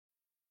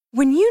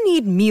When you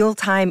need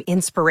mealtime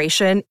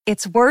inspiration,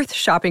 it's worth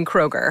shopping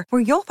Kroger,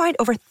 where you'll find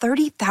over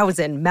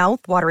 30,000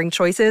 mouth-watering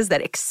choices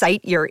that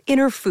excite your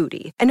inner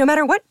foodie. And no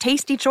matter what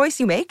tasty choice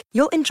you make,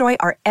 you'll enjoy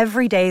our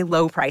everyday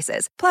low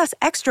prices, plus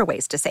extra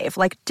ways to save,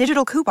 like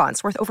digital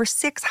coupons worth over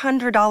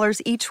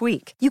 $600 each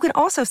week. You can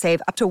also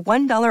save up to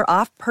 $1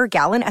 off per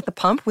gallon at the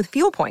pump with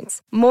fuel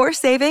points. More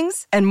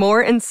savings and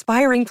more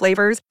inspiring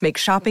flavors make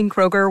shopping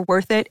Kroger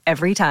worth it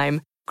every time.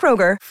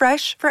 Kroger,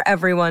 fresh for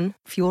everyone.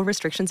 Fuel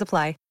restrictions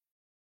apply.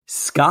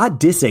 Scott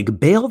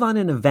Disick bailed on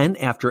an event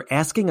after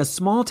asking a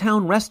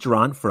small-town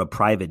restaurant for a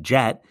private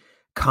jet.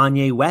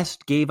 Kanye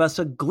West gave us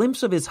a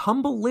glimpse of his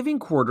humble living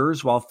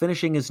quarters while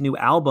finishing his new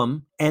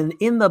album. And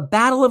in the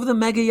battle of the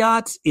mega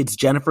yachts, it's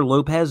Jennifer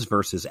Lopez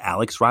versus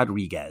Alex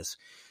Rodriguez.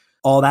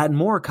 All that and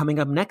more coming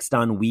up next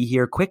on We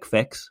Hear Quick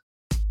Fix.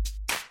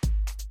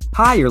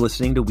 Hi, you're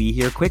listening to We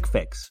Hear Quick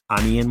Fix.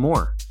 I'm Ian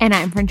Moore. And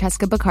I'm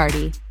Francesca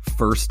Baccardi.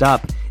 First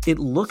up, it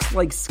looks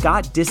like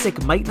Scott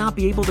Disick might not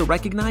be able to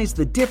recognize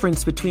the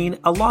difference between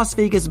a Las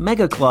Vegas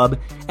mega club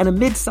and a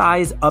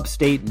mid-size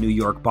upstate New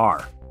York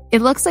bar.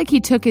 It looks like he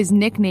took his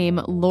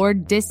nickname,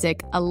 Lord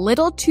Disick, a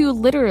little too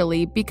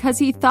literally because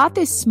he thought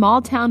this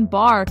small-town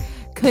bar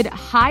could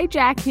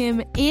hijack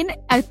him in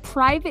a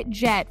private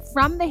jet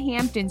from the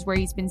Hamptons where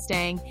he's been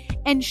staying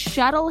and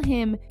shuttle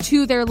him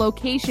to their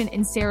location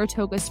in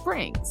Saratoga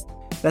Springs.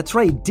 That's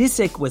right.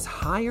 Disick was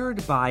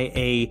hired by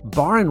a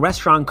bar and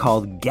restaurant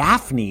called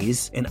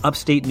Gaffney's in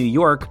upstate New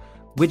York,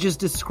 which is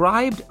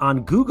described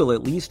on Google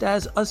at least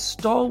as a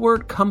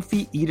stalwart,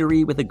 comfy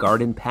eatery with a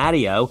garden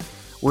patio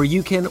where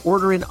you can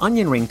order an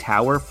onion ring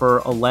tower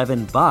for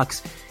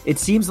 $11. It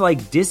seems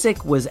like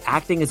Disick was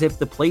acting as if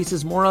the place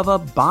is more of a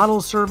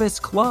bottle service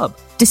club.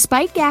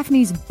 Despite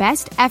Gaffney's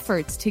best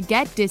efforts to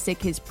get Disick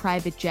his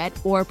private jet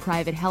or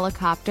private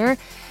helicopter,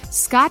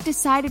 Scott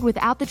decided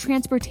without the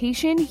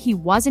transportation, he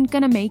wasn't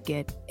going to make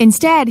it.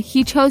 Instead,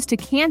 he chose to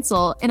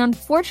cancel, and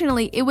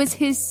unfortunately, it was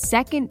his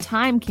second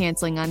time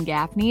canceling on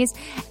Gaffney's,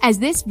 as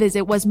this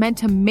visit was meant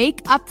to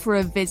make up for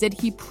a visit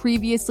he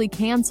previously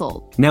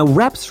canceled. Now,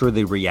 reps for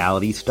the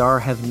reality star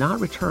have not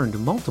returned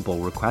multiple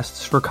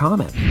requests for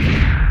comment.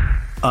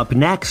 Up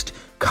next,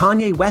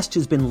 Kanye West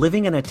has been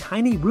living in a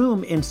tiny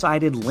room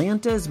inside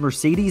Atlanta's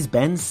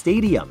Mercedes-Benz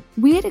Stadium.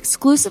 We had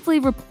exclusively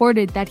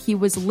reported that he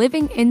was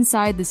living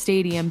inside the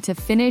stadium to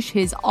finish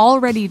his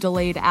already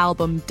delayed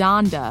album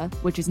Donda,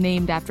 which is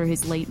named after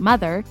his late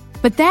mother.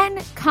 But then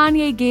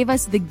Kanye gave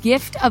us the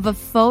gift of a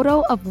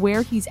photo of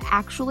where he's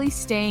actually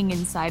staying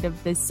inside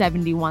of the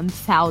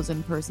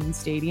 71,000-person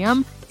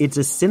stadium. It's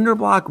a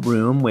cinder-block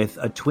room with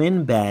a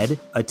twin bed,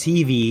 a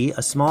TV,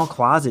 a small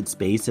closet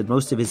space, and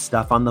most of his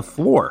stuff on the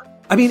floor.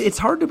 I mean, it's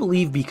hard to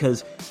believe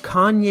because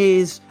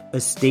Kanye's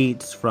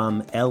estates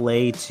from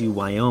LA to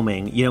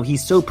Wyoming,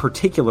 he's so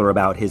particular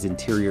about his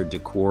interior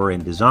decor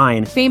and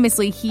design.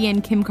 Famously, he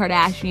and Kim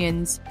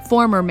Kardashian's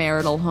former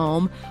marital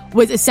home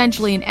was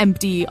essentially an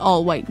empty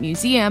all-white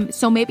museum,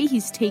 so maybe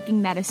he's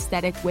taking that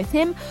aesthetic with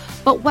him.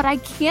 But what I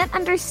can't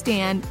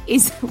understand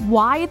is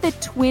why the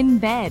twin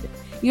bed?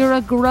 You're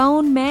a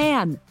grown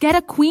man. Get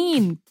a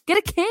queen. Get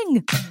a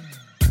king.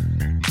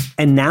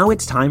 And now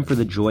it's time for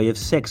the Joy of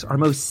Six, our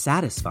most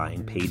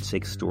satisfying Page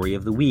Six story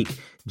of the week.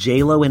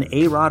 J-Lo and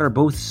A-Rod are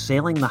both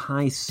sailing the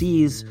high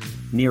seas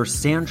near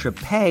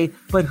Saint-Tropez,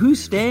 but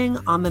who's staying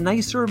on the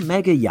nicer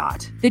mega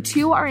yacht? The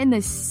two are in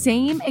the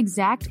same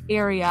exact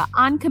area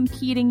on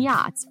competing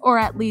yachts, or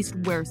at least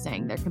we're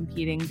saying they're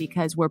competing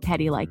because we're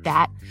petty like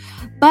that.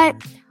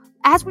 But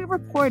as we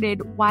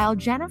reported, while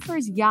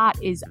Jennifer's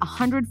yacht is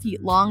 100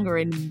 feet longer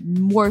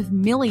and worth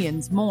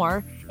millions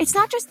more, it's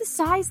not just the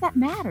size that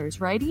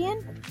matters, right,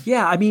 Ian?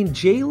 Yeah, I mean,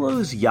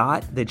 J-Lo's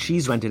yacht that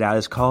she's rented out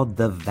is called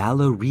the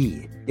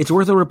Valerie. It's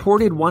worth a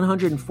reported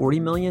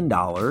 $140 million,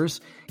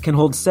 can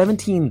hold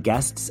 17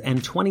 guests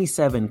and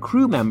 27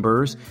 crew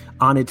members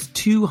on its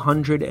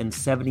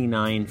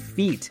 279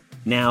 feet.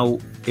 Now,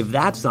 if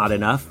that's not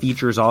enough,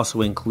 features also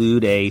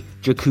include a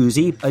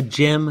jacuzzi, a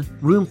gym,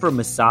 room for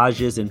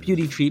massages and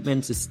beauty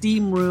treatments, a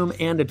steam room,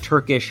 and a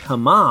Turkish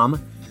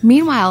hammam.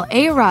 Meanwhile,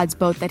 A-Rod's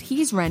boat that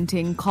he's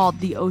renting, called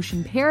the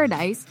Ocean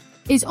Paradise,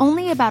 is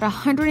only about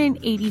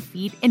 180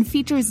 feet and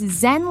features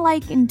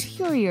zen-like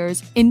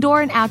interiors,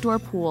 indoor and outdoor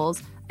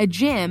pools, a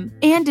gym,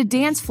 and a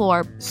dance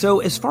floor. So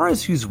as far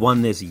as who's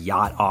won this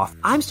yacht off,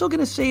 I'm still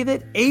going to say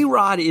that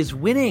A-Rod is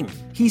winning.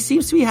 He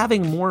seems to be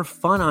having more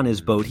fun on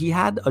his boat. He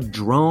had a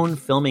drone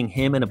filming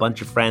him and a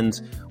bunch of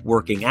friends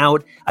working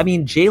out. I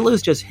mean,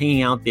 J-Lo's just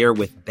hanging out there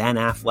with Ben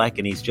Affleck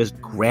and he's just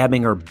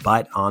grabbing her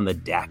butt on the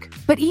deck.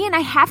 But Ian,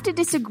 I have to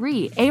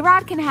disagree.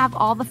 A-Rod can have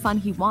all the fun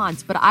he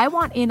wants, but I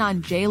want in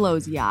on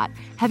J-Lo's yacht.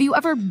 Have you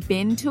ever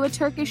been to a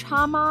Turkish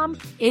hammam?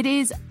 It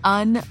is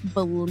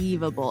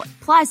unbelievable.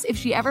 Plus, if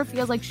she ever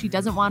feels like she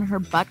doesn't want her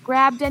butt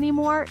grabbed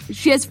anymore,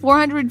 she has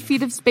 400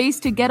 feet of space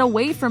to get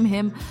away from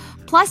him.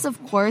 Plus,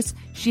 of course,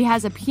 she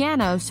has a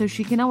piano, so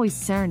she can always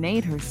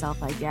serenade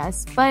herself, I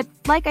guess. But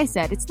like I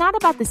said, it's not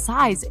about the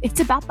size, it's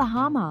about the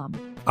hammam.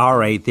 All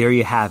right, there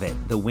you have it.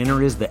 The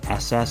winner is the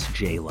SS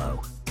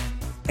J-Lo.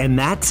 And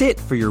that's it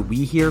for your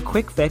We Hear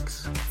Quick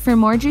Fix. For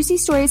more juicy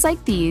stories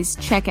like these,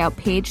 check out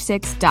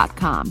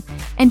page6.com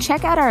and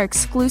check out our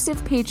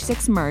exclusive Page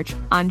Six merch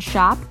on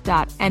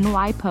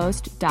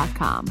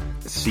shop.nypost.com.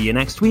 See you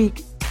next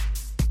week.